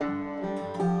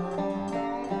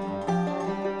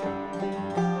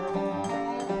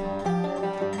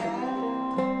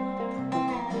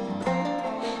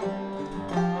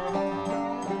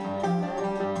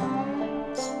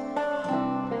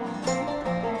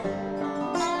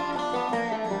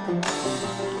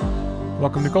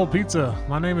Welcome to Cold Pizza.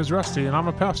 My name is Rusty, and I'm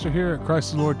a pastor here at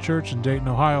Christ the Lord Church in Dayton,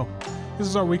 Ohio. This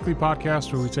is our weekly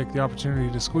podcast where we take the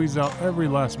opportunity to squeeze out every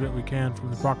last bit we can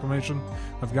from the proclamation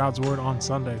of God's Word on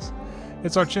Sundays.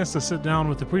 It's our chance to sit down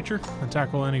with the preacher and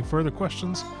tackle any further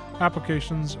questions,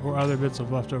 applications, or other bits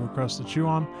of leftover crust to chew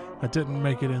on that didn't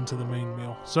make it into the main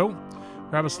meal. So,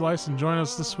 grab a slice and join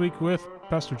us this week with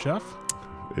Pastor Jeff.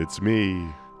 It's me.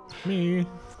 Me.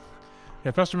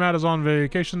 Yeah, Pastor Matt is on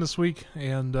vacation this week,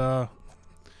 and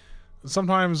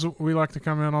sometimes we like to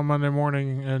come in on Monday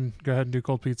morning and go ahead and do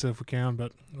cold pizza if we can,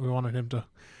 but we wanted him to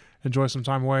enjoy some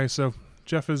time away. So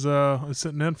Jeff is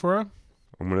sitting in for it.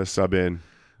 I'm going to sub in.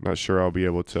 Not sure I'll be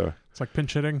able to. It's like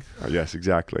pinch hitting. Yes,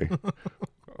 exactly.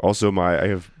 Also, I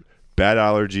have bad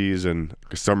allergies and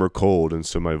a summer cold, and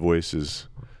so my voice is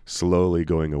slowly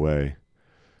going away.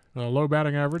 Low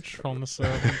batting average on this.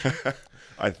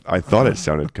 I thought it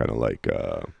sounded kind of like,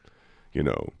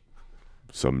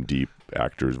 some deep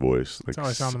actor's voice. Like That's how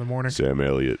I sound in the morning. Sam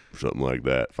Elliott, something like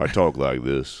that. If I talk like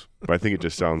this. But I think it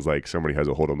just sounds like somebody has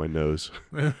a hold on my nose.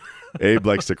 Abe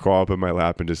likes to crawl up in my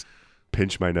lap and just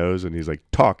pinch my nose, and he's like,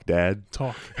 "Talk, Dad."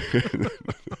 Talk.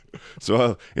 So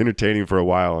I'll entertain him for a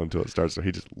while until it starts. So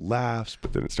he just laughs,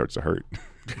 but then it starts to hurt.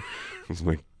 It's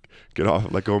like, get off,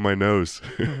 let go of my nose.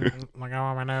 Like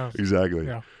on my nose.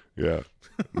 Exactly. Yeah.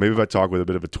 Maybe if I talk with a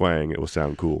bit of a twang, it will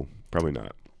sound cool. Probably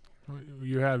not.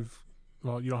 You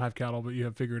don't have cattle, but you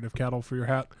have figurative cattle for your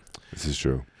hat. This is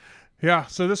true. Yeah,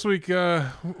 so this week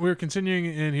we're continuing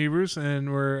in Hebrews,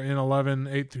 and we're in 11,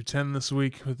 8 through 10 this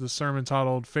week with the sermon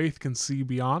titled Faith Can See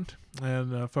Beyond,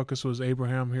 and the focus was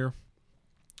Abraham here,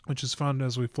 which is fun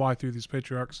as we fly through these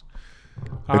patriarchs.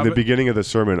 In the beginning of the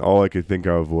sermon, all I could think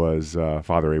of was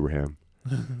Father Abraham.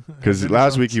 Because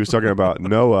last week he was talking about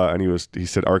Noah, and he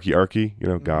said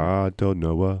arky, God told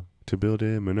Noah to build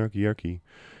him an arky.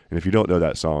 And if you don't know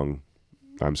that song,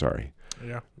 I'm sorry.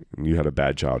 Yeah. You had a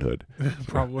bad childhood.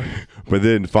 Probably. But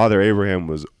then Father Abraham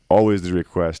was always the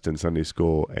request in Sunday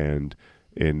school and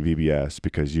in VBS,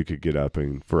 because you could get up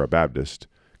and, for a Baptist,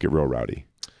 get real rowdy.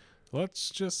 Let's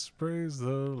just praise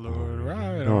the Lord.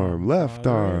 Right arm, left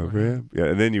arm. Yeah,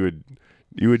 and then you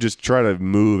would just try to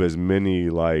move as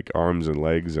many like arms and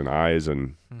legs and eyes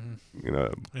and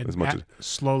as much as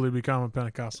slowly become a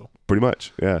Pentecostal. Pretty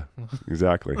much, yeah,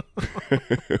 exactly.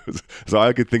 So all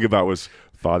I could think about was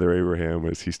Father Abraham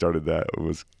as he started that. I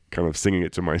was kind of singing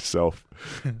it to myself,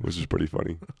 which was pretty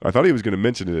funny. I thought he was going to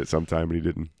mention it at some time, but he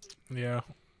didn't. Yeah,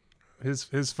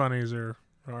 his funnies are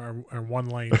one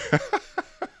lane.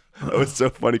 It was so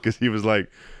funny because he was like,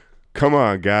 "Come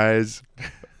on, guys."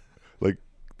 Like,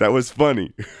 that was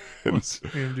funny. Do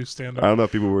stand up. I don't know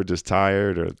if people were just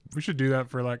tired or. We should do that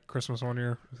for like Christmas one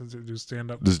year. Do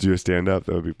stand up. Just do a stand up.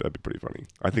 That'd be pretty funny.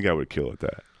 I think I would kill at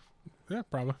that. Yeah,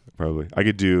 probably. I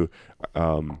could do,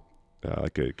 I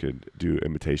could do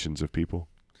imitations of people.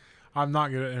 I'm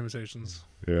not good at imitations.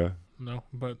 Yeah. No,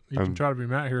 but you can try to be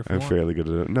Matt here if you I'm want. fairly good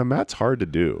at it. No, Matt's hard to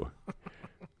do.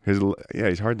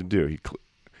 He's hard to do.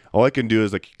 All I can do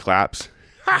is like he claps,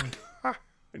 and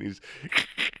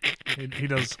he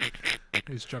does.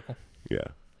 He's chuckle. Yeah,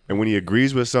 and when he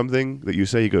agrees with something that you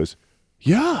say, he goes,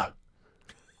 "Yeah."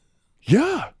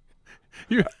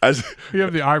 You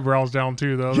have the eyebrows down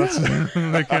too, though. Yeah.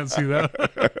 They can't see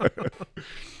that.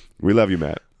 We love you,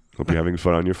 Matt. Hope you're having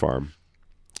fun on your farm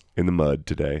in the mud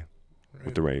today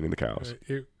with the rain and the cows.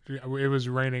 It was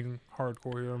raining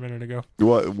hardcore here a minute ago.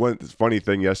 Well, one funny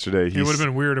thing yesterday. It would have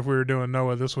been weird if we were doing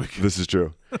Noah this week. This is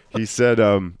true. He said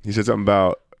something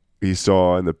about he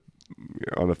saw on the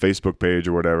Facebook page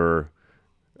or whatever,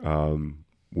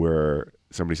 where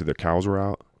somebody said their cows were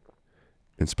out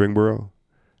in Springboro,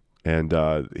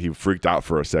 and he freaked out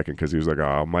for a second because he was like,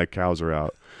 "Oh, my cows are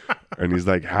out," and he's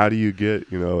like, "How do you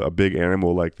get a big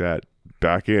animal like that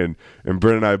back in?" And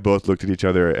Brent and I both looked at each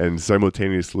other and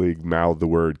simultaneously mouthed the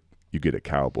word, "You get a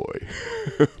cowboy,"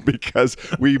 because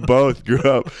we both grew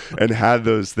up and had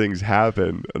those things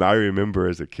happen. And I remember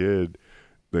as a kid,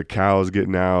 the cows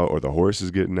getting out or the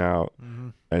horses getting out,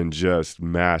 and just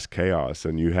mass chaos.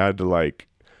 And you had to like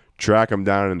track them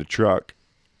down in the truck,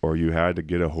 or you had to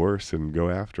get a horse and go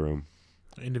after them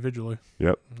individually.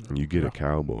 Yep, and you get a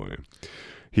cowboy.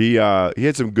 He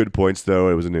had some good points though.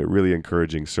 It was a really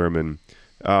encouraging sermon.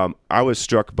 I was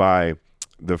struck by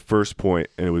the first point,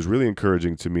 and it was really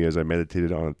encouraging to me as I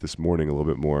meditated on it this morning a little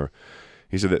bit more.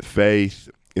 He said that faith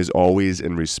is always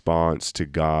in response to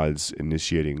God's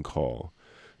initiating call.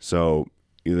 So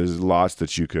there's lots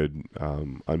that you could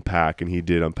unpack, and he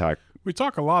did unpack. We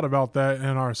talk a lot about that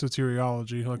in our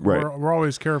soteriology. Like right. we're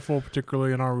always careful,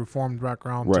 particularly in our Reformed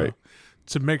background, right.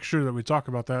 to make sure that we talk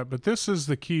about that. But this is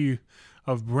the key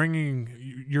of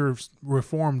bringing your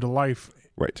reformed life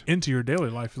Right. into your daily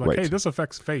life. Like, Right. hey, this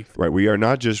affects faith. Right. We are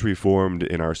not just reformed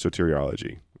in our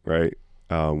soteriology, right?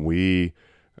 We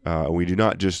do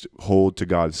not just hold to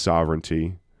God's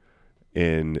sovereignty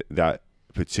in that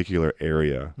particular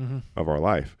area of our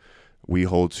life. We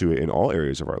hold to it in all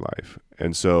areas of our life.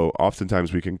 And so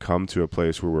oftentimes we can come to a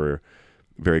place where we're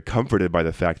very comforted by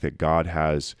the fact that God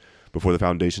has, before the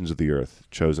foundations of the earth,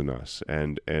 chosen us.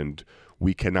 And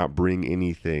we cannot bring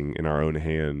anything in our own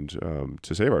hand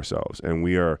to save ourselves. And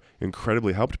we are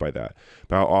incredibly helped by that.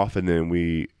 But how often then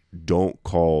we don't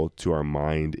call to our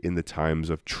mind in the times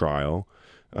of trial,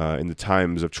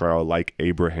 like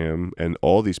Abraham and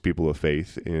all these people of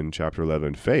faith in chapter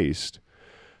 11 faced,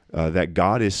 that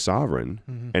God is sovereign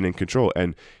and in control.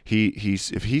 And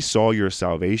if he saw your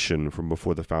salvation from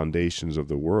before the foundations of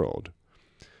the world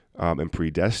and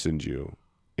predestined you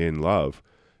in love,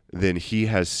 then he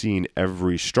has seen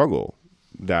every struggle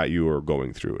that you are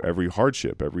going through, every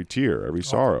hardship, every tear, every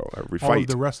sorrow, every fight. All of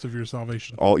the rest of your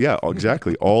salvation.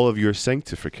 Exactly. All of your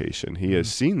sanctification. He has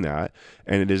seen that,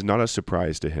 and it is not a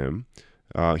surprise to him.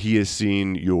 He has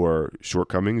seen your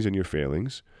shortcomings and your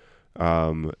failings,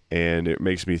 and it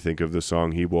makes me think of the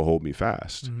song, He Will Hold Me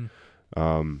Fast.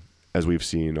 As we've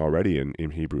seen already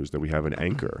in Hebrews, that we have an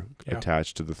anchor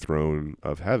attached to the throne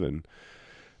of heaven.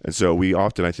 And so we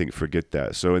often, I think, forget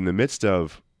that. So in the midst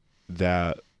of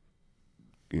that,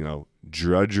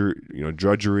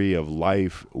 drudgery of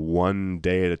life, one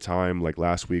day at a time, like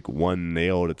last week, one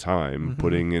nail at a time,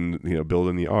 building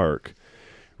the ark,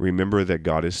 remember that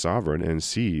God is sovereign and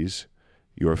sees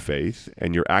your faith,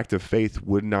 and your act of faith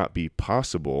would not be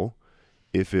possible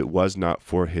if it was not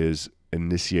for his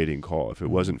initiating call, if it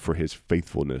wasn't for his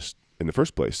faithfulness in the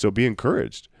first place. So be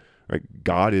encouraged, right?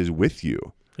 God is with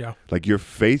you. Yeah. Like your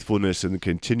faithfulness and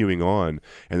continuing on,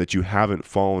 and that you haven't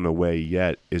fallen away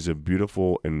yet, is a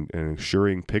beautiful and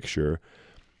assuring picture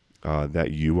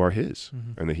that you are his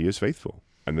and that he is faithful,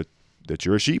 and that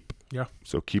you're a sheep. Yeah.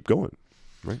 So keep going,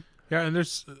 right? Yeah, and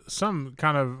there's some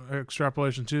kind of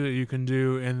extrapolation too that you can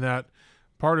do in that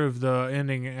part of the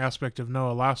ending aspect of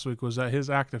Noah last week was that his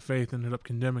act of faith ended up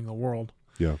condemning the world.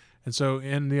 Yeah. And so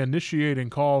in the initiating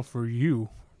call for you,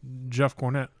 Jeff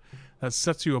Cornett, that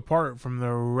sets you apart from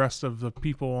the rest of the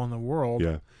people in the world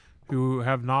who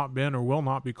have not been or will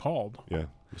not be called. Yeah,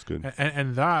 that's good.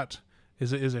 And that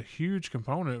is a huge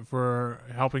component for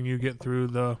helping you get through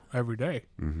the everyday,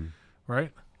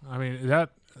 right? I mean,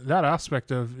 that aspect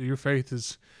of your faith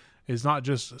is not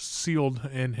just sealed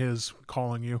in his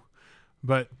calling you,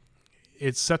 but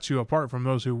it sets you apart from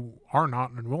those who are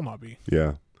not and will not be.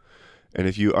 Yeah. And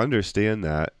if you understand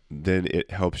that, then it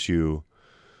helps you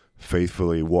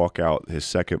faithfully walk out his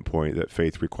second point, that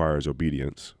faith requires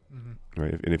obedience,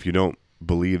 right? And if you don't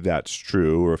believe that's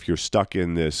true, or if you're stuck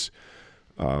in this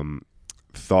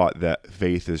thought that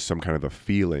faith is some kind of a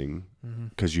feeling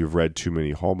because you've read too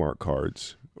many Hallmark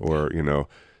cards, or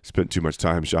spent too much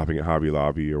time shopping at Hobby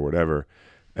Lobby or whatever,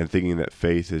 and thinking that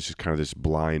faith is just kind of this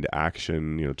blind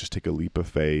action, just take a leap of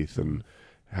faith and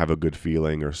have a good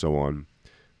feeling or so on.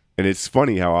 And it's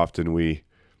funny how often we're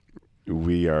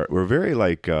very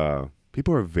like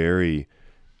people are very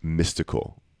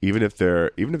mystical, even if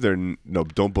they're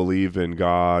don't believe in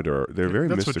God, or they're very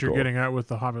That's mystical. That's what you're getting at with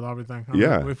the Hobby Lobby thing. I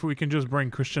Yeah. mean, if we can just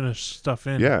bring Christianish stuff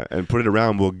in. Yeah, and put it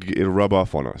around, it'll rub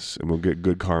off on us, and we'll get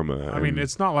good karma. I mean,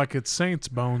 it's not like it's saints'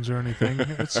 bones or anything.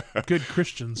 It's good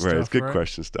Christian stuff. Right, it's good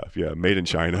Christian stuff. Yeah, made in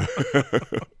China,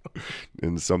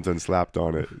 and something slapped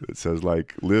on it that says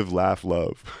like "live, laugh,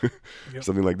 love,"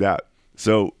 something like that.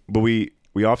 So, but we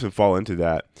often fall into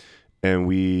that, and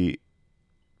we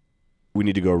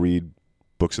need to go read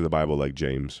books of the Bible like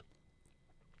James,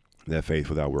 that faith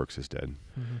without works is dead.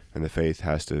 And the faith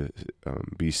has to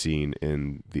be seen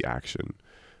in the action.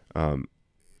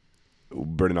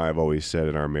 Bert and I have always said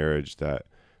in our marriage that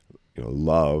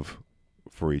love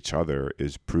for each other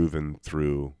is proven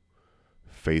through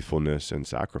faithfulness and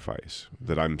sacrifice,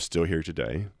 that I'm still here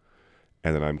today,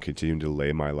 and that I'm continuing to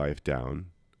lay my life down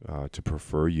to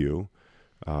prefer you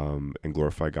and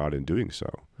glorify God in doing so.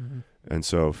 And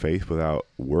so faith without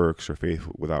works, or faith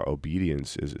without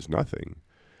obedience is nothing.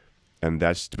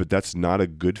 But that's not a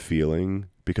good feeling,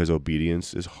 because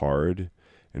obedience is hard,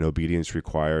 and obedience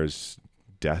requires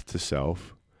death to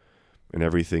self. And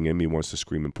everything in me wants to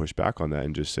scream and push back on that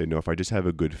and just say, no, if I just have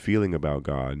a good feeling about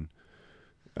God,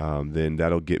 then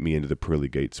that'll get me into the pearly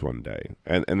gates one day.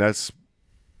 And that's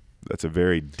a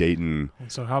very Dayton.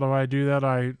 And so how do I do that?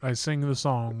 I sing the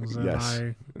songs. And Yes.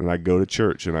 And I go to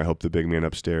church, and I hope the big man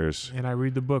upstairs and I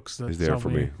read the books that is there tell for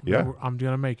me. that I'm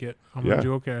going to make it. I'm going to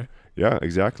do okay. Yeah,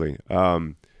 exactly.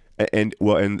 And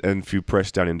if you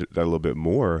press down into that a little bit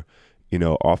more,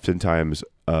 oftentimes,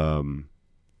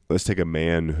 let's take a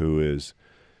man who is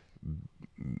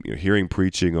hearing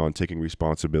preaching on taking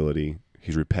responsibility.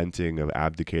 He's repenting of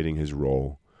abdicating his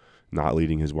role, not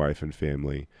leading his wife and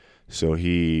family. So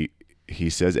he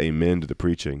says amen to the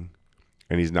preaching,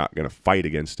 and he's not going to fight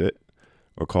against it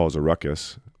or cause a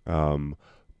ruckus.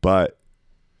 But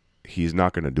he's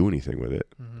not going to do anything with it.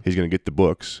 Mm-hmm. He's going to get the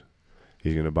books.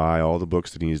 He's going to buy all the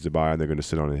books that he needs to buy, and they're going to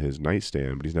sit on his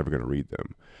nightstand, but he's never going to read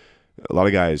them. A lot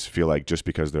of guys feel like just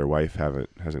because their wife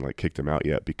hasn't like kicked them out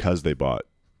yet because they bought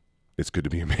It's Good to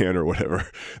Be a Man or whatever,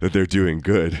 that they're doing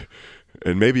good.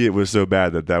 And maybe it was so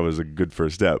bad that was a good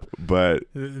first step, but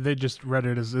they just read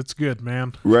it as it's good,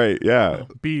 man. Right? Yeah.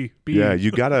 B. Yeah,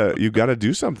 you gotta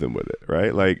do something with it,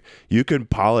 right? Like you can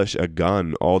polish a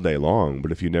gun all day long,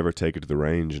 but if you never take it to the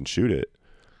range and shoot it,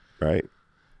 right?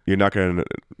 You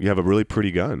have a really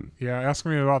pretty gun. Yeah, ask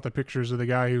me about the pictures of the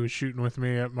guy who was shooting with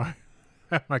me at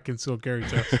my concealed carry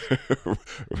test.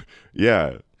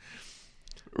 Yeah,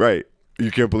 right. You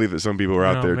can't believe that some people are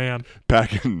out there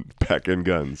packing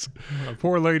guns. A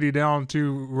poor lady down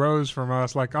 2 rows from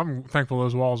us. Like, I'm thankful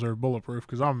those walls are bulletproof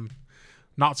because I'm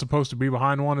not supposed to be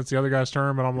behind one. It's the other guy's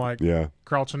turn, but I'm like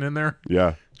crouching in there.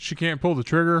 Yeah. She can't pull the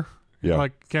trigger. Yeah.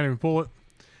 Like, can't even pull it.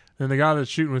 And the guy that's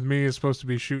shooting with me is supposed to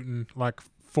be shooting like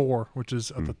 4, which is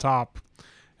at the top.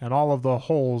 And all of the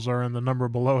holes are in the number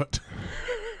below it.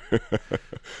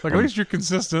 Like, at least you're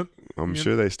consistent. I'm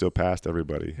sure they still passed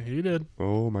everybody. He did.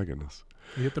 Oh, my goodness.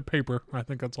 You hit the paper. I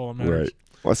think that's all that matters. Right.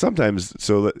 Well, sometimes,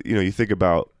 you think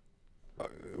about,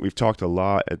 we've talked a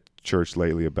lot at church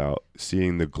lately about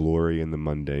seeing the glory in the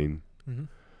mundane. Mm-hmm.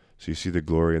 So you see the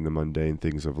glory in the mundane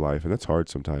things of life, and that's hard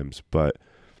sometimes. But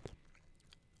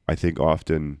I think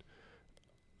often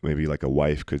maybe like a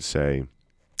wife could say,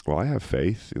 well, I have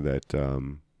faith that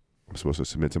I'm supposed to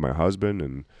submit to my husband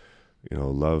and,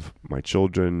 love my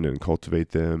children and cultivate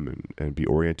them and be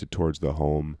oriented towards the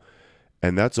home.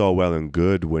 And that's all well and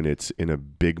good when it's in a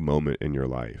big moment in your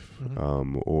life,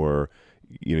 or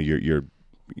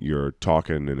you're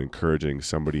talking and encouraging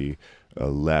somebody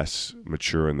less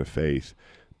mature in the faith.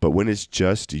 But when it's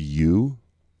just you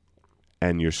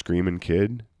and your screaming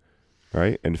kid,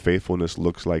 right, and faithfulness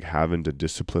looks like having to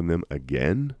discipline them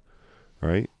again,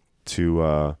 right,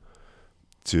 to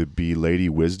be Lady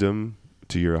Wisdom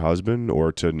to your husband, or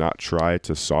to not try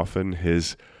to soften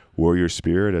his warrior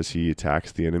spirit as he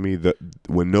attacks the enemy,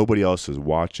 when nobody else is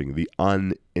watching, the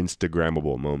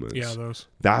un-Instagrammable moments. Yeah, those.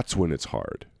 That's when it's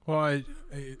hard. Well,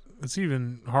 it's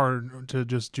even hard to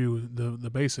just do the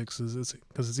basics,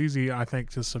 because it's easy, I think,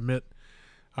 to submit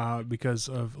because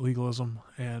of legalism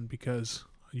and because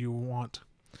you want,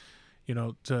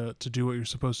 to do what you're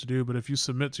supposed to do. But if you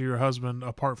submit to your husband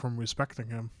apart from respecting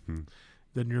him,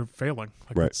 then you're failing.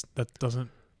 Like, right. That doesn't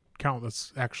count.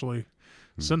 That's actually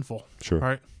sinful. Sure.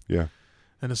 Right. Yeah.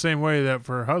 In the same way that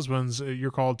for husbands,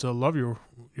 you're called to love your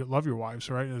wives,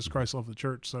 right? As Christ loved the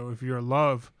church. So if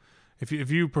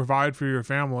if you provide for your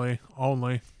family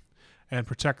only and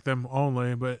protect them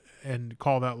only, and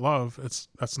call that love,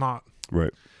 that's not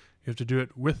right. You have to do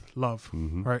it with love,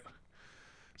 right?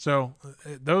 So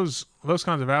those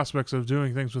kinds of aspects of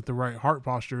doing things with the right heart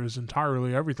posture is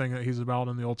entirely everything that he's about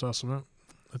in the Old Testament.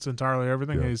 It's entirely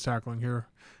everything that he's tackling here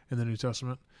in the New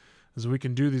Testament. Is we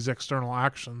can do these external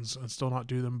actions and still not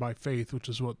do them by faith, which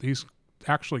is what he's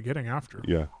actually getting after.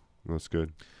 Yeah, that's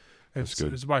good.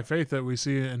 It's by faith that we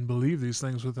see and believe these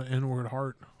things with an inward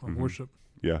heart of worship.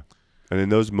 Yeah. And in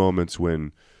those moments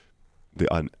when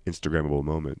the un-Instagrammable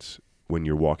moments, when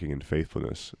you're walking in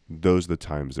faithfulness, those are the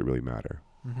times that really matter.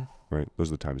 Right? Those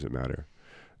are the times that matter.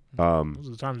 Those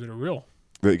are the times that are real.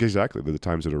 Exactly. They're the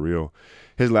times that are real.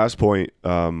 His last point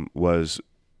was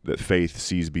that faith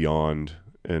sees beyond.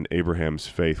 And Abraham's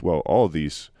faith, well, all of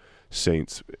these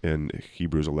saints in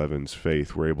Hebrews 11's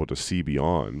faith were able to see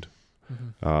beyond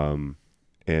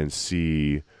and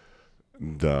see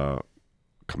the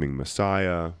coming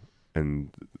Messiah. And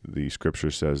the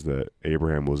scripture says that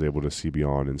Abraham was able to see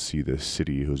beyond and see the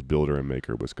city whose builder and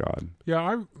maker was God.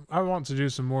 Yeah, I want to do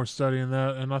some more study in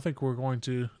that, and I think we're going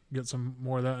to get some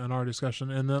more of that in our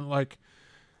discussion. And then,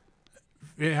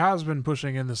 it has been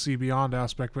pushing in the see beyond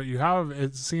aspect, but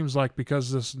it seems like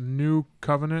because this new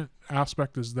covenant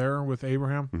aspect is there with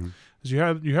Abraham, you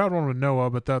had one with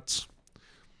Noah, but that's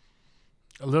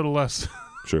a little less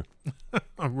sure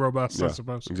robust, I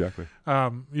suppose. Exactly.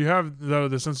 You have, though,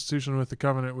 this institution with the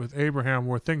covenant with Abraham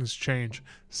where things change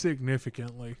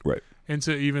significantly. Right.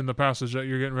 Into even the passage that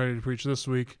you're getting ready to preach this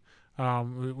week,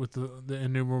 with the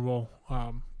innumerable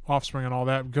offspring and all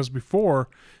that, because before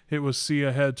it was see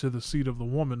ahead to the seed of the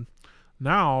woman,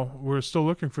 Now we're still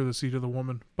looking for the seed of the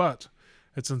woman, but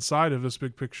it's inside of this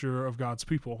big picture of God's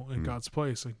people and God's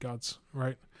place and God's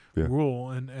rule.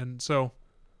 And so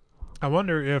I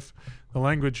wonder if the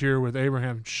language here with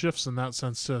Abraham shifts in that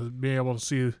sense to be able to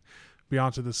see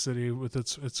beyond to the city with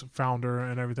its founder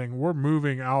and everything. We're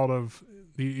moving out of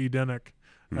the Adamic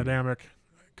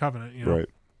covenant, you know? Right.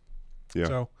 Yeah.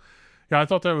 So, yeah, I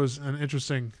thought that was an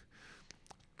interesting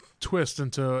twist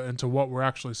into what we're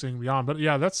actually seeing beyond. But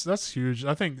yeah, that's huge.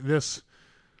 I think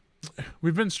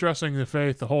we've been stressing the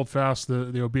faith, the hold fast,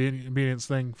 the obedience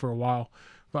thing for a while.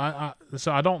 But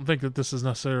so I don't think that this is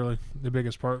necessarily the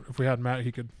biggest part. If we had Matt,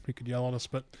 he could yell at us.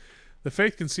 But the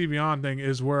faith can see beyond thing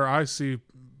is where I see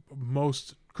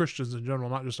most Christians in general,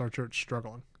 not just our church,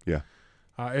 struggling. Yeah.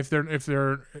 If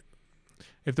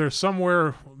they're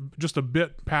somewhere just a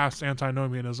bit past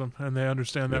antinomianism and they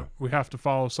understand that we have to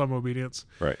follow some obedience,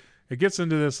 right? It gets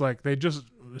into this like they just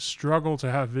struggle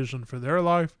to have vision for their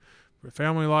life, for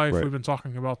family life. Right. We've been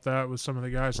talking about that with some of the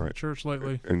guys in the church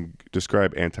lately. And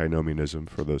describe antinomianism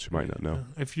for those who might not know.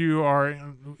 If you are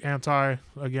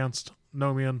against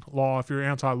nomian law, if you're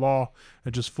anti-law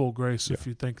and just full grace, if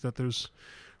you think that there's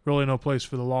really no place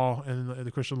for the law in the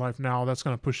Christian life now, that's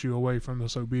going to push you away from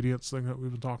this obedience thing that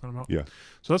we've been talking about. Yeah.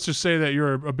 So let's just say that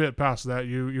you're a bit past that.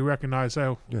 You recognize,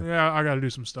 I got to do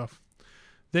some stuff.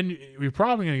 Then you're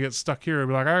probably going to get stuck here and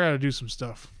be like, I got to do some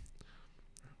stuff.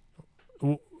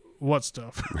 What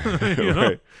stuff? You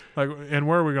know? Like, and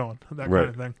where are we going? That kind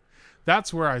of thing.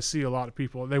 That's where I see a lot of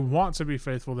people. They want to be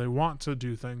faithful. They want to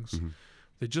do things. Mm-hmm.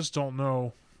 They just don't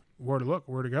know where to look,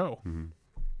 where to go. Mm-hmm.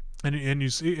 And you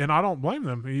see, and I don't blame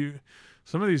them.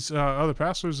 Some of these other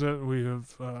pastors that we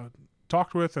have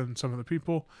talked with, and some of the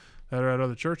people that are at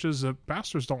other churches, the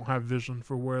pastors don't have vision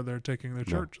for where they're taking their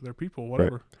church, their people,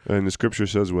 whatever. Right. And the scripture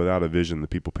says, without a vision, the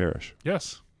people perish.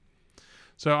 Yes.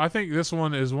 So I think this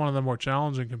one is one of the more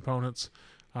challenging components,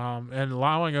 and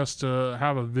allowing us to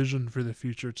have a vision for the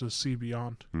future, to see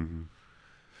beyond. Mm-hmm.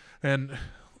 And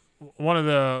one of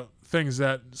the things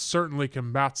that certainly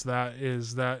combats that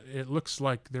is that it looks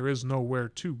like there is nowhere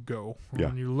to go. Yeah.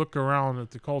 When you look around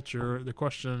at the culture, the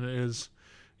question is,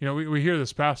 we hear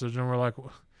this passage and we're like,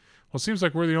 well, it seems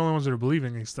like we're the only ones that are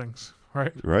believing these things,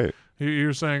 right? Right. You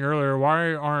were saying earlier,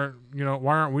 why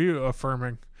aren't we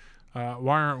affirming?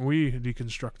 Why aren't we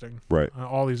deconstructing? Right.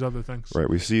 All these other things. Right.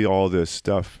 We see all this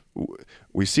stuff.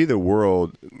 We see the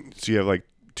world. So you have like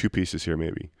two pieces here,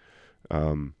 maybe.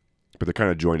 But they're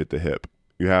kind of joined at the hip.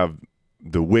 You have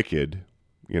the wicked,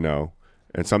 and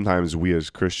sometimes we as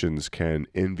Christians can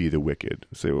envy the wicked.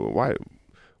 Say, well, why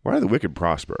do the wicked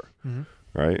prosper,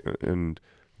 right? And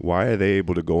why are they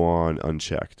able to go on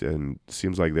unchecked? And it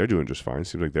seems like they're doing just fine. It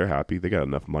seems like they're happy. They got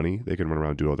enough money. They can run around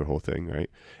and do all their whole thing,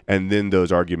 right? And then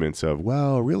those arguments of,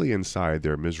 well, really inside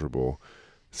they're miserable.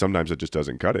 Sometimes it just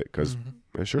doesn't cut it because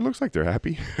it sure looks like they're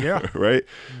happy. Yeah. Right.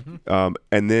 Mm-hmm.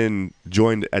 And then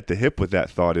joined at the hip with that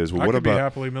thought is, well, what about be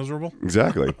happily miserable?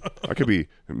 Exactly. I could be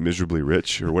miserably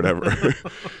rich or whatever.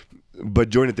 But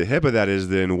joined at the hip of that is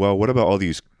then, well, what about all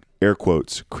these air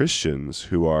quotes Christians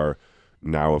who are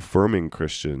now affirming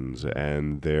Christians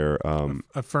and they're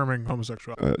affirming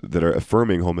homosexuality, that are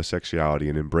affirming homosexuality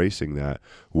and embracing that?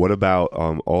 What about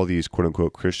all these quote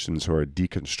unquote Christians who are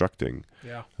deconstructing?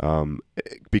 Yeah.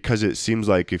 Because it seems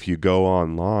like if you go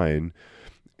online,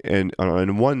 and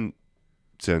in one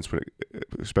sense,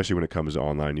 especially when it comes to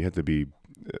online, you have to be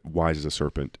wise as a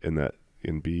serpent in that,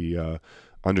 and be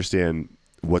understand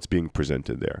what's being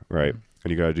presented there, right? Mm-hmm.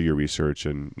 And you got to do your research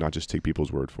and not just take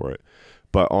people's word for it.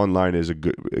 But online is a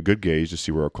good gauge to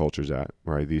see where our culture's at,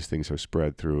 right? These things are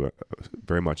spread through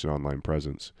very much an online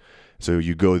presence. So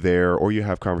you go there, or you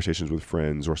have conversations with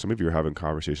friends, or some of you are having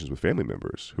conversations with family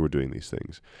members who are doing these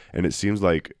things. And it seems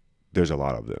like there's a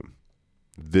lot of them.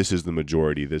 This is the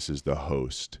majority. This is the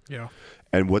host. Yeah.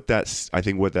 And I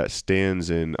think what that stands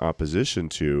in opposition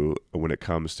to when it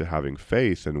comes to having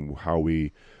faith and how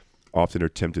we often are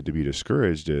tempted to be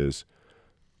discouraged is,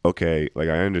 okay, like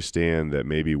I understand that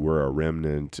maybe we're a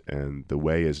remnant and the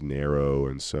way is narrow,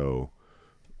 and so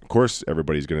of course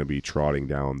everybody's going to be trotting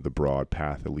down the broad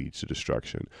path that leads to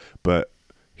destruction. But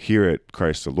here at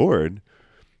Christ the Lord,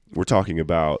 we're talking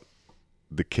about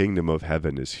the kingdom of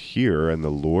heaven is here and the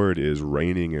Lord is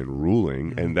reigning and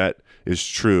ruling, and that is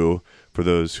true for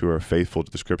those who are faithful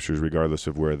to the scriptures regardless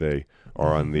of where they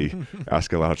are on the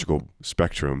eschatological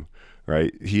spectrum.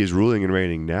 Right, he is ruling and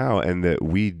reigning now, and that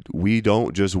we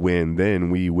don't just win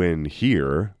then, we win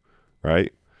here,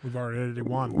 right? We've already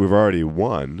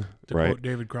won. To right? Quote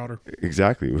David Crowder.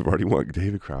 Exactly, we've already won.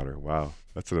 David Crowder. Wow,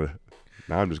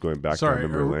 now I'm just going back to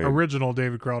memory lane. Original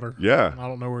David Crowder. Yeah, I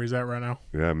don't know where he's at right now.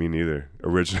 Yeah, me neither.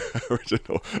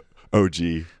 Original OG.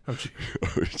 Oh, gee.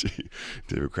 OG.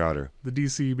 David Crowder. The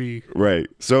DCB. Right.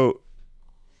 So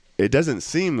it doesn't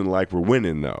seem like we're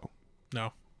winning though.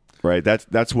 No. Right.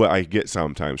 That's what I get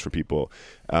sometimes from people.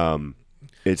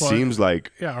 It seems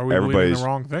like Yeah, are we believing the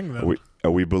wrong thing then?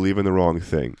 we believe in the wrong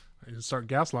thing. And start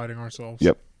gaslighting ourselves.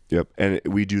 Yep. And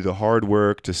we do the hard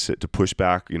work to push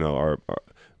back. You know, our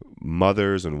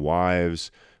mothers and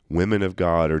wives, women of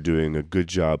God, are doing a good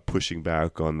job pushing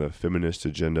back on the feminist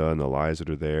agenda and the lies that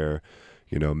are there.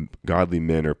 You know, godly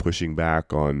men are pushing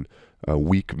back on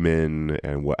weak men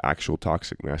and what actual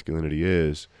toxic masculinity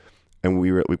is. And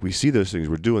we see those things.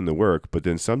 We're doing the work, but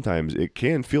then sometimes it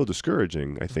can feel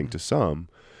discouraging, I think, to some,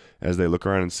 as they look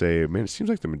around and say, "Man, it seems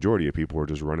like the majority of people are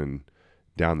just running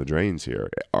down the drains here."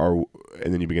 And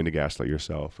then you begin to gaslight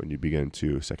yourself, and you begin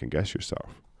to second guess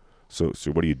yourself. So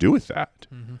what do you do with that?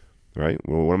 Right?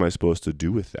 Well, what am I supposed to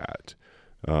do with that?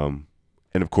 And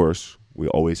of course, we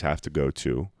always have to go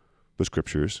to the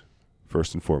scriptures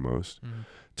first and foremost,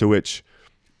 to which,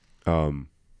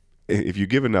 if you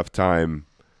give enough time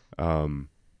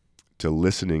to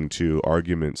listening to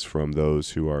arguments from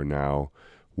those who are now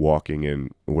walking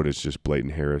in what is just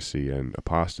blatant heresy and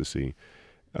apostasy,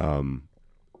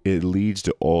 it leads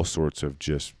to all sorts of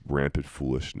just rampant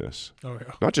foolishness. Oh,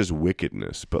 yeah. Not just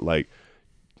wickedness, but like,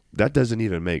 that doesn't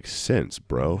even make sense,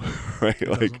 bro. Right?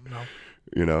 Like, No.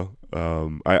 you know,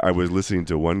 I was listening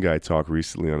to one guy talk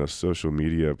recently on a social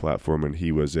media platform, and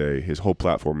his whole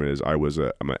platform is,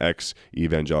 I'm an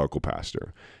ex-evangelical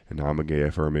pastor, and now I'm a gay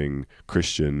affirming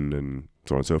Christian, and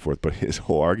so on and so forth. But his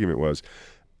whole argument was,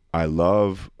 I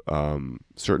love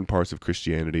certain parts of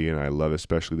Christianity, and I love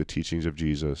especially the teachings of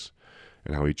Jesus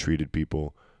and how he treated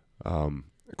people. Of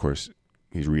course,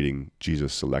 he's reading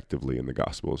Jesus selectively in the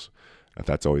Gospels, if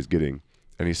that's all he's getting.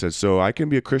 And he said, so I can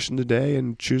be a Christian today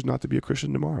and choose not to be a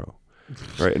Christian tomorrow.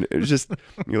 Right? And it's just,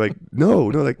 you're like, no,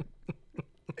 like,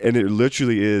 and it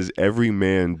literally is every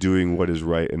man doing what is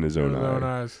right in his own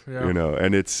eyes. Yeah. You know,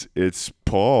 and it's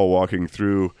Paul walking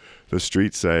through the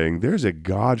streets saying, there's a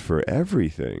God for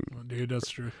everything. Oh, dude,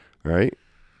 that's true. Right?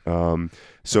 But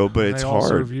it's all hard.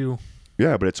 serve you.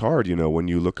 Yeah, but it's hard, you know, when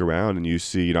you look around and you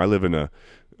see, you know, I live in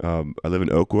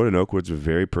Oakwood, and Oakwood's a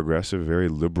very progressive, very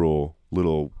liberal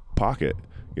little pocket,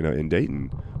 you know, in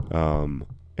Dayton. And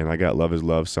I got love is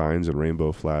love signs and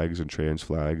rainbow flags and trans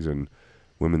flags and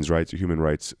women's rights or human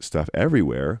rights stuff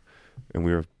everywhere. And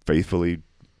we are faithfully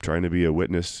trying to be a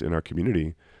witness in our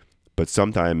community. But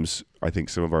sometimes I think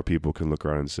some of our people can look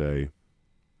around and say,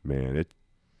 man,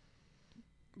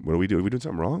 what are we doing? Are we doing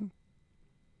something wrong?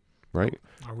 Right?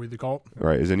 Are we the cult?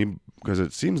 Right. Because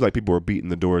it seems like people are beating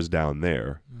the doors down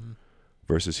there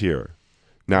versus here.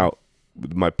 Now,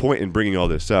 my point in bringing all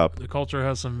this up, The culture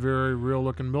has some very real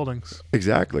looking buildings.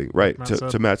 exactly, right. Matt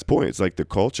To Matt's point, it's like the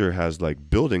culture has like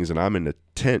buildings and I'm in a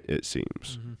tent, it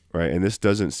seems. Right. And this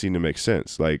doesn't seem to make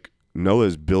sense. Like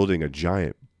Noah's building a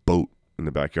giant boat in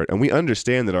the backyard. And we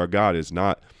understand that our God is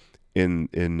not in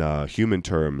human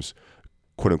terms,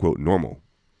 quote unquote, normal.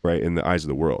 Right, in the eyes of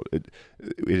the world, it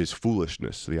is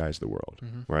foolishness to the eyes of the world.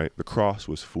 Right, the cross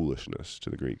was foolishness to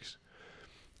the Greeks.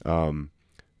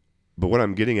 But what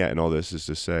I'm getting at in all this is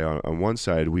to say, on one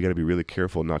side, we got to be really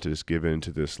careful not to just give in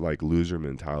to this like loser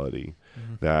mentality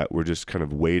that we're just kind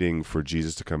of waiting for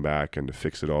Jesus to come back and to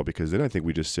fix it all. Because then I think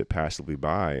we just sit passively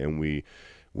by and we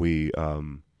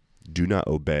do not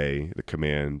obey the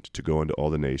command to go into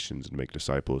all the nations and make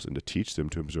disciples and to teach them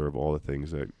to observe all the things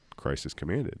that Christ has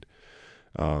commanded.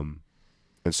 And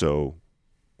so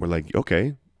we're like,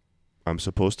 okay, I'm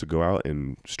supposed to go out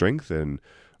in strength and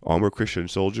armor Christian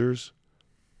soldiers,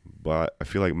 but I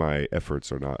feel like my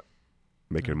efforts are not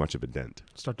making much of a dent.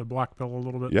 Start to black pill a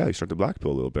little bit. Yeah, you start to black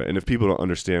pill a little bit. And if people don't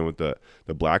understand what the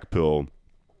black pill,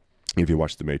 if you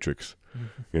watch The Matrix,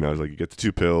 you know, it's like you get the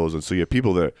two pills. And so you have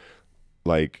people that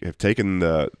like have taken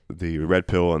the red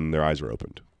pill and their eyes are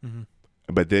opened.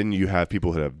 But then you have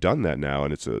people that have done that now,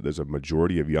 and there's a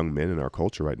majority of young men in our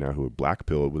culture right now who are black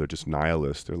pilled, where they're just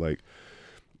nihilists. They're like,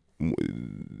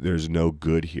 there's no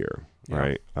good here,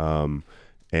 right? And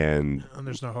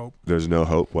there's no hope. There's no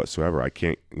hope whatsoever. I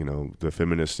can't, you know, the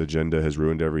feminist agenda has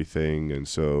ruined everything, and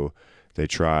so they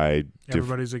tried.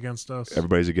 Everybody's against us.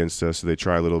 Everybody's against us. So they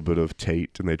try a little bit of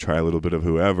Tate, and they try a little bit of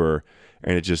whoever,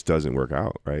 and it just doesn't work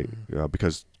out, right?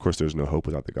 Because of course there's no hope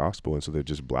without the gospel, and so they're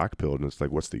just black pilled, and it's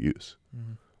like, what's the use?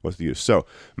 What's the use? So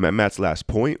Matt's last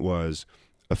point was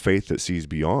a faith that sees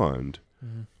beyond.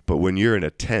 But when you're in a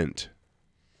tent,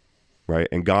 right,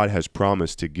 and God has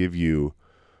promised to give you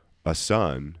a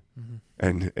son,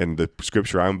 and the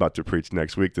scripture I'm about to preach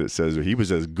next week that says he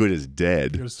was as good as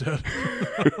dead.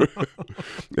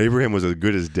 Abraham was as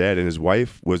good as dead, and his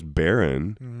wife was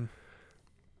barren.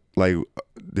 like,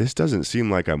 this doesn't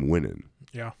seem like I'm winning.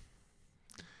 Yeah.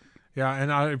 Yeah,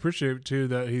 and I appreciate too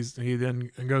that he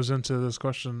then goes into this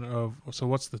question of, so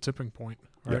what's the tipping point,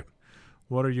 right? Yeah.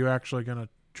 What are you actually going to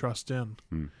trust in?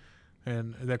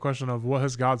 And that question of what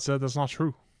has God said, that's not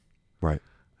true. Right.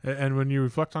 And when you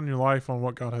reflect on your life, on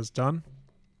what God has done,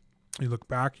 you look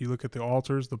back, you look at the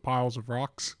altars, the piles of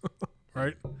rocks,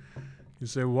 right? You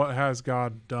say, what has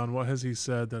God done? What has he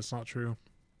said that's not true?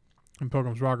 In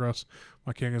Pilgrim's Progress,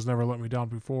 my king has never let me down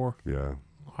before. Yeah.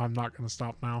 I'm not going to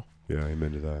stop now. Yeah,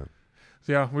 amen to that.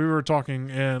 So yeah, we were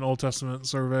talking in Old Testament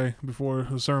survey before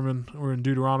the sermon. We're in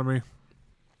Deuteronomy.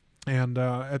 And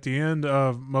at the end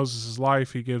of Moses'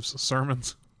 life, he gives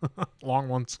sermons, long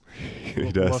ones.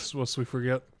 He does. Lest we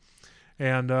forget.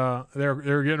 And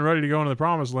they're getting ready to go into the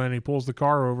promised land. He pulls the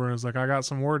car over and is like, I got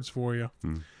some words for you.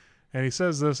 And he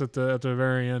says this at the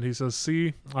very end. He says,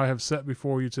 see, I have set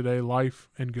before you today life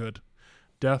and good,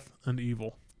 death and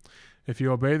evil. If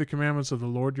you obey the commandments of the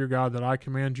Lord your God that I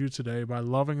command you today by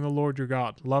loving the Lord your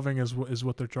God. Loving is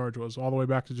what their charge was, all the way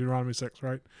back to Deuteronomy 6,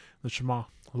 right? The Shema.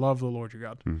 Love the Lord your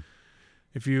God.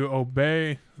 If you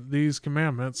obey these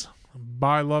commandments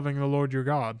by loving the Lord your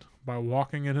God, by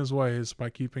walking in his ways, by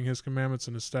keeping his commandments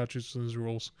and his statutes and his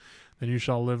rules, then you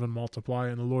shall live and multiply,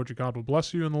 and the Lord your God will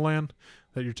bless you in the land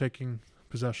that you're taking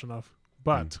possession of.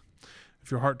 But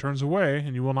if your heart turns away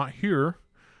and you will not hear,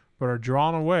 but are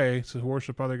drawn away to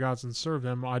worship other gods and serve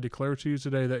them, I declare to you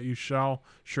today that you shall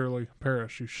surely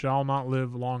perish. You shall not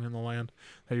live long in the land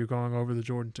that you're going over the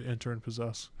Jordan to enter and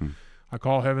possess. I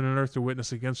call heaven and earth to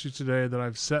witness against you today that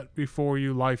I've set before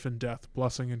you life and death,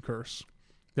 blessing and curse.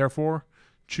 Therefore,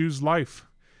 choose life,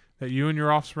 that you and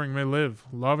your offspring may live,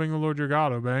 loving the Lord your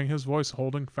God, obeying his voice,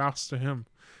 holding fast to him.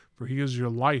 For he is your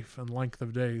life and length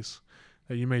of days,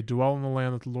 that you may dwell in the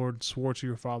land that the Lord swore to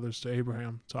your fathers, to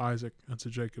Abraham, to Isaac, and to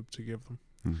Jacob to give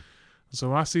them. So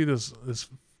when I see this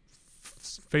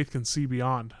faith can see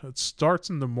beyond. It starts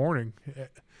in the morning.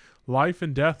 Life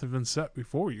and death have been set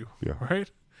before you, right?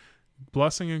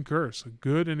 Blessing and curse,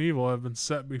 good and evil have been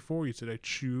set before you today.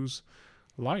 Choose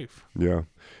life. Yeah.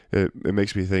 It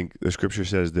makes me think, the scripture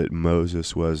says that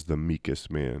Moses was the meekest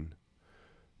man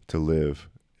to live.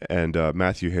 And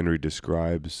Matthew Henry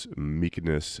describes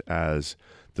meekness as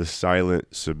the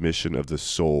silent submission of the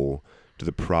soul to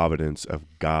the providence of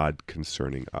God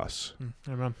concerning us.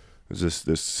 Amen. There's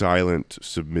this silent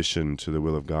submission to the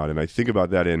will of God. And I think about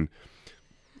that in,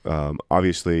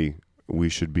 obviously, we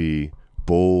should be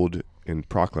bold in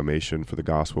proclamation for the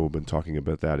gospel. We've been talking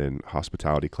about that in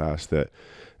hospitality class, that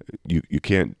you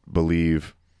can't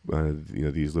believe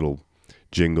these little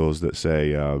jingles that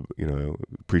say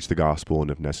preach the gospel and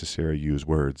if necessary use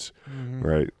words.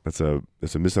 Right? That's a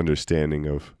misunderstanding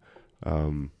of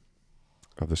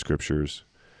the scriptures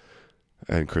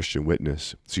and Christian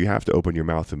witness. So you have to open your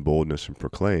mouth in boldness and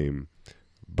proclaim.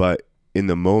 But in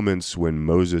the moments when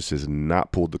Moses has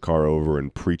not pulled the car over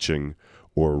and preaching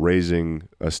or raising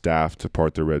a staff to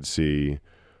part the Red Sea,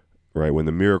 right, when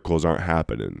the miracles aren't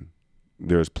happening,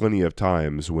 there's plenty of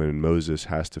times when Moses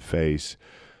has to face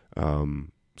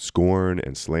scorn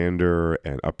and slander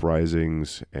and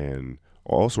uprisings and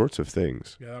all sorts of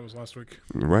things. Yeah, that was last week.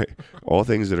 Right. All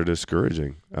things that are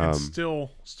discouraging. And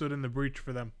still stood in the breach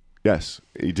for them. Yes,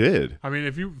 he did. I mean,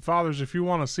 if you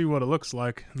want to see what it looks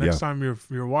like, next time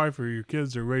your wife or your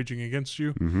kids are raging against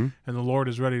you and the Lord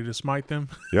is ready to smite them.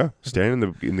 Stand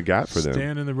in the gap for them.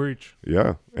 Stand in the breach.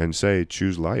 Yeah, and say,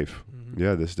 choose life.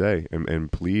 This day,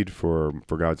 and plead for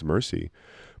God's mercy.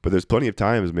 But there's plenty of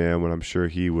times, man, when I'm sure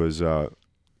he was,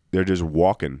 they're just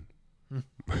walking.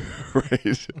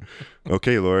 Right?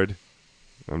 Okay, Lord,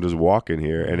 I'm just walking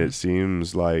here, and it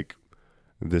seems like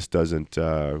this doesn't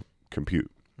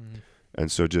compute. And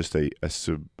so just a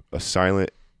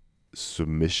silent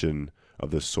submission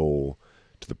of the soul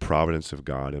to the providence of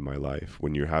God in my life.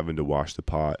 When you're having to wash the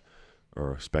pot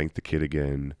or spank the kid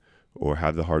again or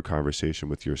have the hard conversation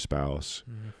with your spouse,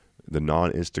 the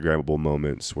non-Instagrammable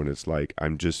moments when it's like,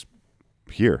 I'm just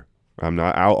here. I'm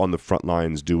not out on the front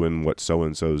lines doing what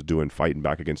so-and-so's doing, fighting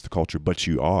back against the culture, but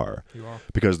you are. You are.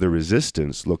 Because the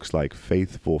resistance looks like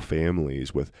faithful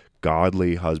families with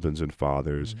godly husbands and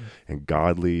fathers and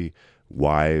godly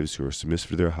wives who are submissive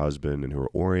to their husband and who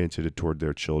are oriented toward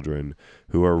their children,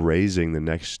 who are raising the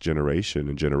next generation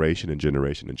and generation and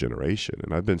generation and generation.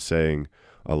 And I've been saying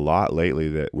a lot lately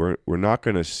that we're not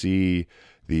going to see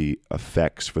the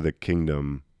effects for the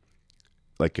kingdom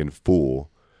like in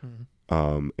full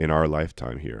in our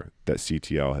lifetime here that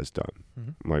CTL has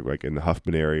done. Like in the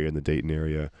Huffman area, in the Dayton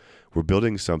area, we're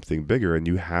building something bigger, and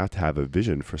you have to have a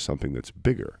vision for something that's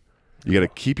bigger. You got to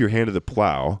keep your hand to the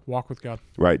plow. Walk with God.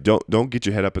 Right. Don't get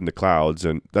your head up in the clouds.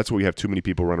 And that's why we have too many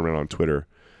people running around on Twitter,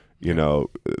 you know,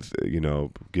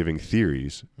 giving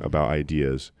theories about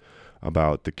ideas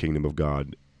about the kingdom of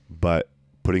God, but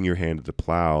putting your hand to the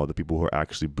plow, the people who are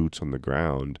actually boots on the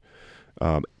ground.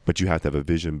 But you have to have a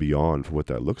vision beyond for what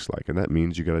that looks like. And that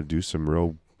means you got to do some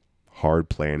real hard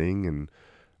planning and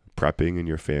prepping in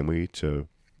your family to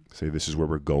say, this is where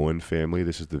we're going, family.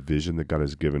 This is the vision that God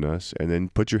has given us. And then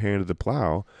put your hand to the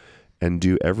plow and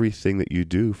do everything that you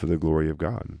do for the glory of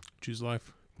God. Choose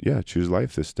life. Yeah, choose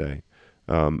life this day.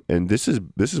 And this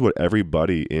is what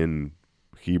everybody in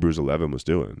Hebrews 11 was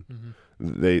doing.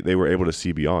 They were able to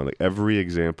see beyond. Like every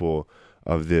example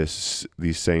of these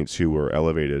saints who were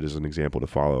elevated as an example to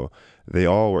follow, they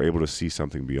all were able to see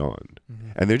something beyond.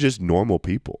 And they're just normal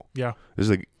people. Yeah.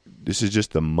 This is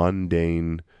just the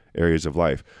mundane areas of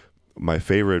life. My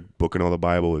favorite book in all the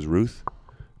Bible is Ruth,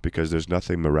 because there's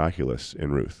nothing miraculous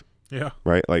in Ruth. Yeah.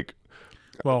 Right? Like,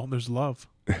 well, there's love.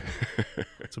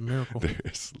 It's a miracle.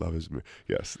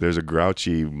 Yes. There's a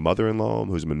grouchy mother-in-law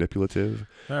who's manipulative.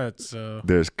 That's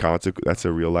that's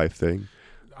a real life thing.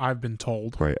 I've been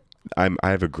told. Right. I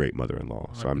have a great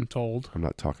mother-in-law, so I've been told. I'm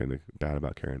not talking bad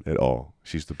about Karen at all.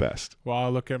 She's the best. Well, I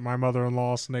look at my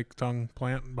mother-in-law snake tongue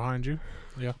plant behind you.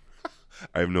 Yeah.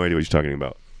 I have no idea what you're talking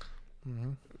about.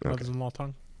 Mother-in-law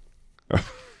tongue.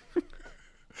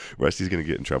 Rusty's gonna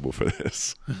get in trouble for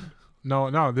this.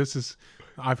 No. This is.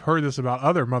 I've heard this about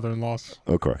other mother-in-laws.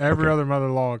 Okay. Every other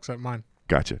mother-in-law except mine.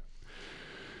 Gotcha.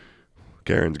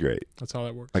 Karen's great. That's how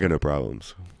that works. I got no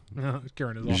problems.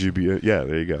 Karen is awesome. You should be. Yeah,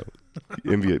 there you go.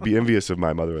 Be envious of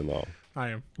my mother-in-law. I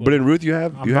am. But in Ruth,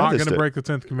 I'm not going to break the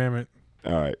 10th commandment.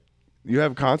 All right. You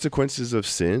have consequences of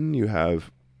sin. You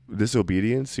have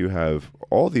disobedience. You have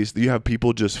all these. You have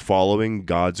people just following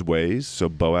God's ways. So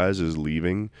Boaz is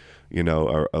leaving,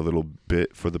 a little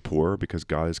bit for the poor because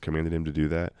God has commanded him to do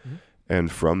that. And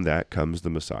from that comes the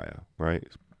Messiah, right?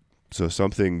 So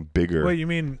something bigger. Wait, you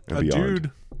mean a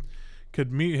dude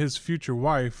could meet his future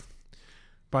wife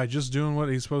by just doing what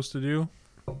he's supposed to do?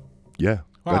 Yeah.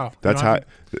 Wow.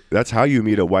 That's how you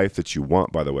meet a wife that you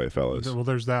want, by the way, fellas. Well,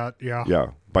 there's that, yeah.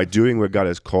 Yeah. By doing what God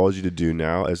has called you to do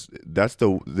now,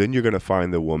 then you're going to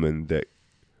find the woman that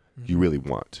you really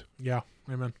want. Yeah.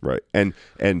 Amen. Right. And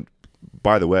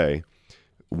by the way,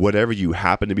 whatever you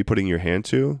happen to be putting your hand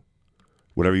to,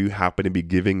 whatever you happen to be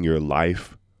giving your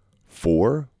life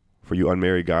for you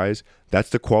unmarried guys, that's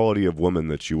the quality of woman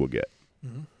that you will get.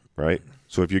 Right?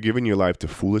 So if you're giving your life to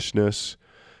foolishness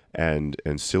and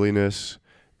silliness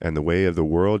and the way of the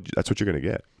world, that's what you're going to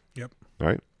get. Yep.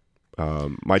 Right?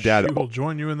 My dad... She will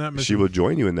join you in that mission. She will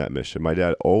join you in that mission. My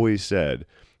dad always said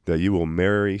that you will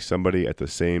marry somebody at the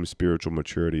same spiritual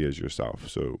maturity as yourself.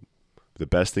 So the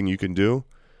best thing you can do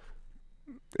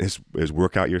is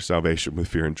work out your salvation with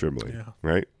fear and trembling,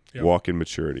 right? Yep. Walk in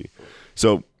maturity.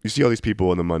 So you see all these people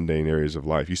in the mundane areas of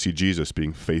life. You see Jesus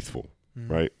being faithful,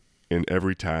 right? In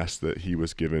every task that he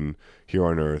was given here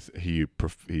on earth, he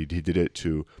did it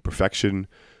to perfection,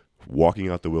 walking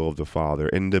out the will of the Father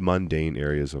in the mundane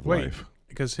areas of life.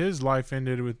 Because his life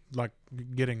ended with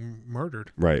getting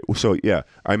murdered. Right. So yeah,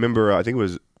 I remember, I think it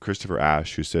was Christopher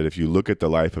Ashe who said, if you look at the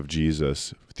life of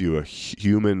Jesus through a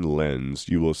human lens,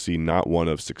 you will see not one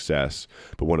of success,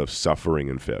 but one of suffering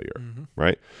and failure.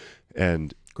 Right.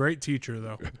 And great teacher,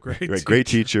 though. Great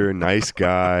teacher, nice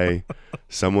guy,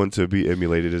 someone to be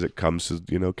emulated as it comes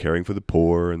to, caring for the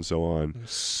poor and so on.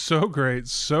 So great,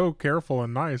 so careful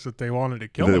and nice that they wanted to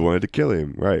kill him. They wanted to kill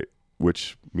him, right.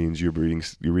 Which means you're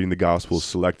reading the Gospels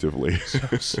selectively.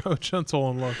 so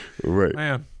gentle and love. Right.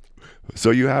 Man.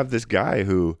 So you have this guy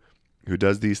who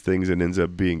does these things and ends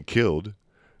up being killed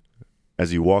as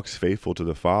he walks faithful to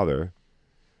the Father.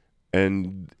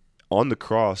 And on the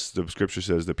cross, the scripture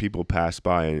says that people passed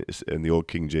by, and the old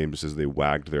King James says they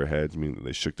wagged their heads, meaning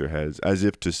they shook their heads, as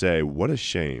if to say, what a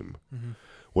shame.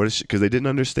 Because they didn't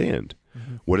understand.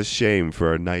 What a shame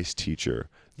for a nice teacher,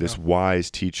 this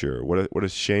wise teacher. What a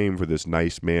shame for this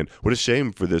nice man. What a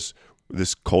shame for this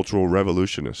cultural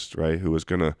revolutionist, right, who was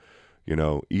going to,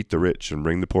 eat the rich and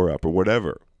bring the poor up or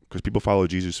whatever, because people follow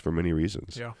Jesus for many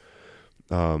reasons. Yeah.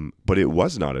 But it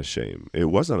was not a shame. It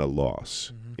was not a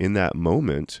loss. In that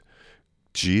moment,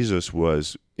 Jesus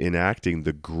was enacting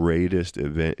the greatest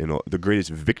event the greatest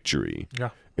victory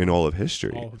in all of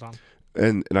history. All the time.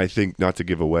 And I think, not to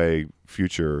give away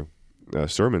future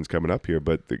sermons coming up here,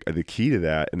 but the key to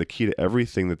that and the key to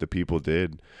everything that the people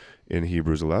did in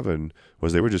Hebrews 11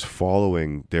 was they were just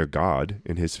following their God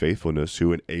in his faithfulness,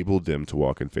 who enabled them to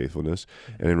walk in faithfulness.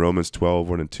 And in Romans 12,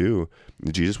 1 and 2,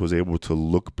 Jesus was able to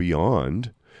look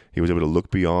beyond. He was able to look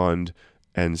beyond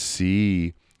and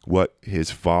see what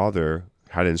his Father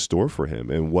had in store for him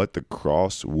and what the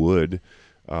cross would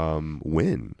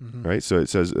win, right? So it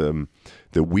says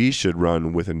that we should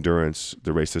run with endurance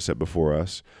the race that's set before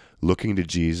us, looking to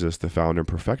Jesus, the founder and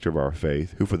perfecter of our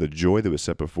faith, who for the joy that was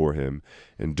set before him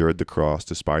endured the cross,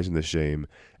 despising the shame,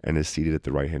 and is seated at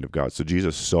the right hand of God. So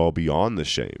Jesus saw beyond the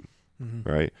shame,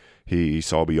 right? He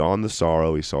saw beyond the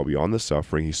sorrow. He saw beyond the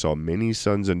suffering. He saw many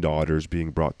sons and daughters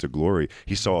being brought to glory.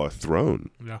 He saw a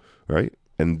throne, right?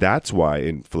 And that's why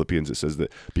in Philippians it says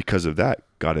that because of that,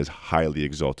 God has highly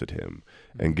exalted him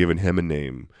and given him a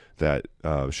name that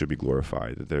should be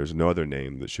glorified. That there's no other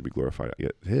name that should be glorified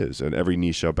yet his. And every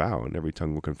knee shall bow and every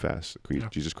tongue will confess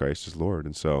Jesus Christ is Lord.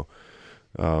 And so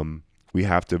we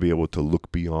have to be able to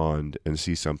look beyond and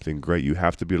see something great. You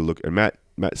have to be able to look. And Matt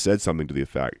said something to the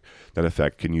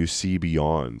effect. Can you see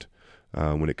beyond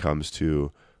when it comes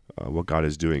to what God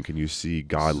is doing? Can you see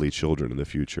godly children in the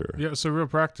future? Yeah, so real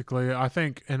practically, I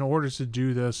think in order to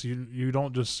do this, you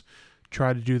don't just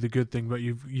try to do the good thing, but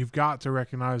you've got to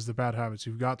recognize the bad habits.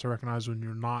 You've got to recognize when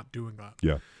you're not doing that.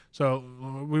 Yeah. So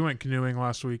we went canoeing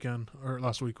last week,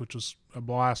 which was a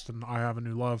blast, and I have a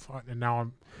new love. And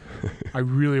now I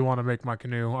really want to make my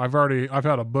canoe. I've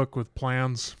had a book with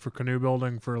plans for canoe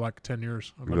building for like 10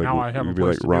 years, but now I have a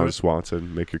place to do it. Ron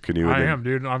Swanson, make your canoe. I am,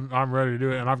 dude. I'm ready to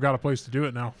do it, and I've got a place to do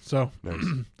it now. So nice.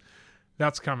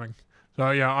 That's coming.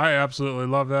 So yeah, I absolutely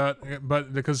love that.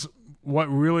 But because what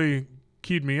really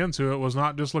keyed me into it was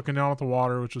not just looking down at the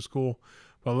water, which was cool,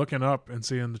 but looking up and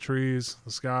seeing the trees,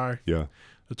 the sky,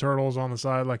 the turtles on the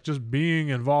side, like just being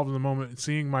involved in the moment and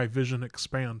seeing my vision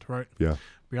expand, right? Yeah.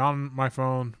 Beyond my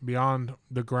phone, beyond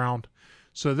the ground.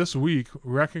 So this week,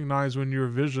 recognize when your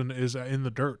vision is in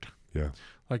the dirt. Yeah.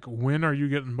 Like, when are you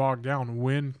getting bogged down?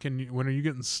 When are you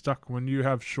getting stuck? When do you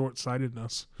have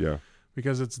short-sightedness? Yeah.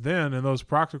 Because it's then in those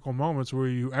practical moments where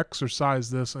you exercise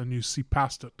this and you see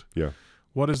past it. Yeah.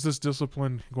 What is this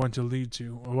discipline going to lead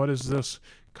to? Or what is this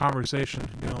conversation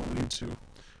going to lead to?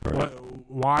 Right.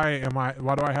 Why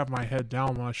do I have my head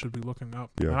down when I should be looking up?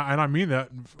 Yeah. And I mean that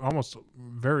almost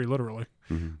very literally.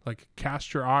 Mm-hmm. Like,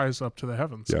 cast your eyes up to the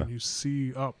heavens and you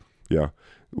see up. Yeah.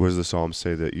 What does the Psalm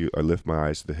say that I lift my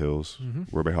eyes to the hills? Mm-hmm.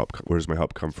 Where does my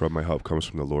help come from? My help comes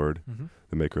from the Lord,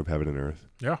 the maker of heaven and earth.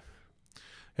 Yeah.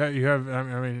 Yeah, you have,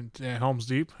 I mean, Helm's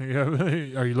Deep.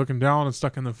 Are you looking down and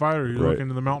stuck in the fire, or are you looking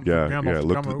to the mountain for Gandalf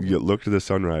to come? Look to the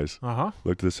sunrise. Uh-huh.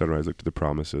 Look to the sunrise. Look to the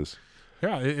promises.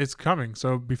 Yeah, it's coming.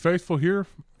 So be faithful here.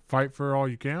 Fight for all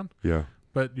you can. Yeah.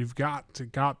 But you've got to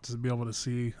be able to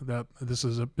see that this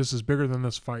is bigger than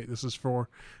this fight. This is for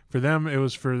them. It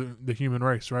was for the human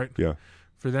race, right? Yeah.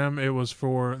 For them, it was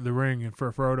for the ring and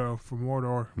for Frodo, for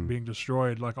Mordor being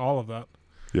destroyed, like all of that.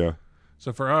 Yeah.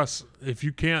 So for us, if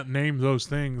you can't name those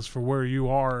things for where you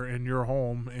are in your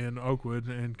home in Oakwood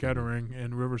and Kettering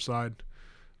and Riverside,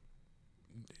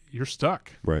 you're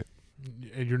stuck. Right.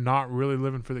 And you're not really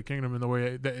living for the kingdom in the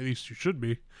way that at least you should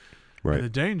be. Right. And the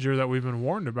danger that we've been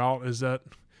warned about is that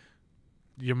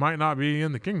you might not be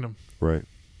in the kingdom. Right.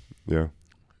 Yeah.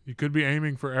 You could be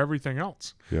aiming for everything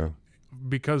else. Yeah.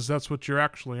 Because that's what you're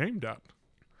actually aimed at.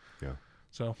 Yeah.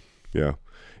 So. Yeah.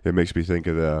 It makes me think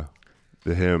of the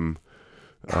hymn.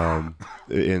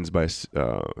 It ends by,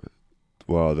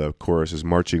 the chorus is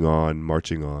marching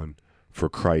on, for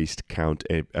Christ count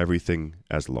everything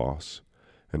as loss,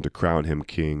 and to crown him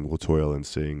king we'll toil and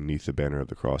sing neath the banner of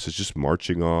the cross. It's just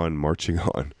marching on,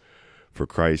 for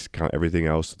Christ count everything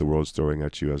else that the world's throwing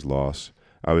at you as loss.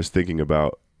 I was thinking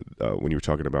about when you were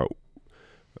talking about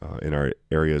in our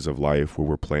areas of life where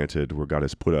we're planted, where God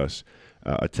has put us,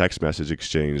 a text message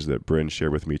exchange that Bryn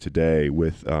shared with me today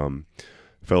with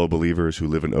fellow believers who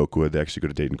live in Oakwood. They actually go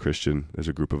to Dayton Christian. There's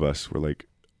a group of us. We're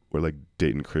like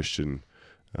Dayton Christian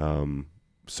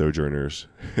sojourners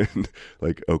and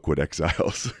like Oakwood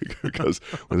exiles because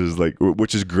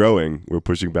which is growing. We're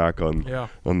pushing back on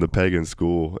the pagan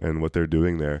school and what they're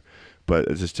doing there. But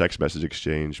it's this text message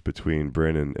exchange between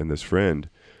Bryn and this friend.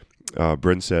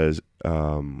 Bryn says,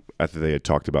 after they had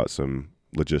talked about some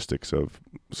logistics of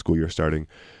school year starting,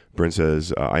 Bryn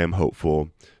says, I am hopeful,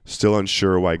 still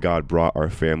unsure why God brought our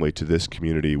family to this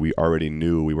community. We already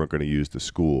knew we weren't going to use the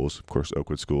schools. Of course,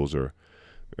 Oakwood schools are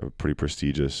pretty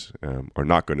prestigious, are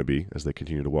not going to be as they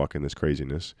continue to walk in this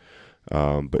craziness.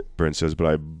 But Bryn says, but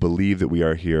I believe that we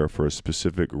are here for a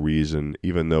specific reason,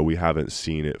 even though we haven't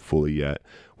seen it fully yet.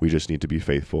 We just need to be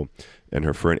faithful. And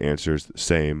her friend answers,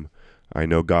 same. I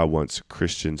know God wants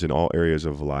Christians in all areas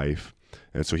of life,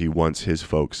 and so he wants his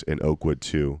folks in Oakwood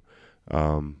too.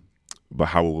 But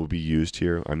how it will be used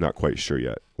here, I'm not quite sure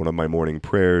yet. One of my morning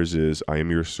prayers is, I am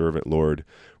your servant, Lord,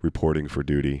 reporting for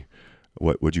duty.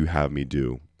 What would you have me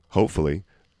do? Hopefully,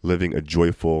 living a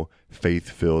joyful,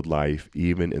 faith-filled life,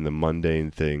 even in the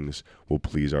mundane things, will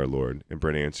please our Lord. And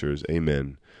Brent answers,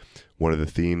 amen. One of the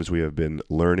themes we have been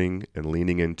learning and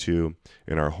leaning into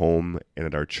in our home and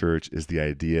at our church is the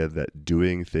idea that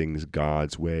doing things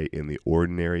God's way in the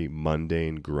ordinary,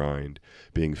 mundane grind,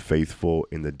 being faithful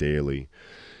in the daily.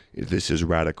 This is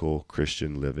radical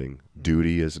Christian living.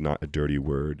 Duty is not a dirty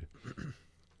word.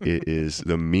 It is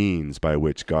the means by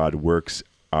which God works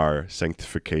our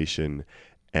sanctification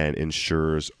and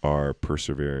ensures our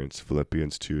perseverance.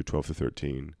 Philippians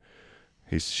 2:12-13.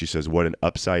 She says, what an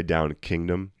upside down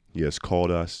kingdom he has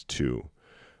called us to,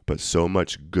 but so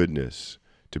much goodness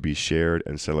to be shared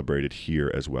and celebrated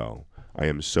here as well. I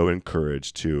am so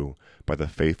encouraged too by the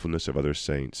faithfulness of other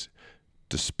saints,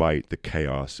 despite the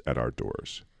chaos at our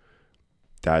doors.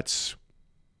 That's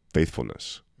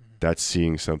faithfulness. That's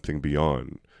seeing something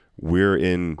beyond. We're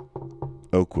in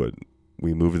Oakwood.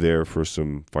 We moved there for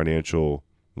some financial,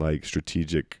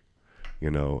 strategic,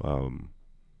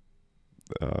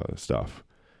 stuff.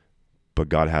 But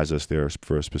God has us there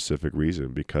for a specific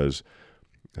reason, because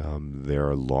there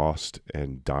are lost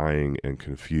and dying and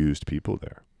confused people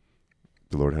there.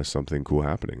 The Lord has something cool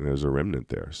happening. There's a remnant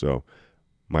there. So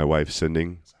my wife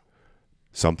sending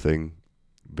something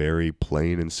very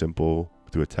plain and simple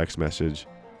through a text message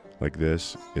like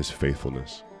this is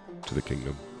faithfulness to the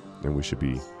kingdom. And we should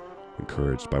be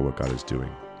encouraged by what God is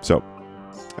doing. So,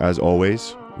 as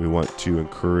always, we want to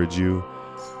encourage you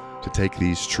to take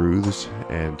these truths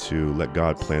and to let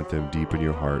God plant them deep in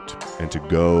your heart, and to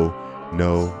go,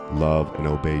 know, love, and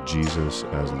obey Jesus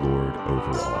as Lord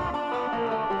over all.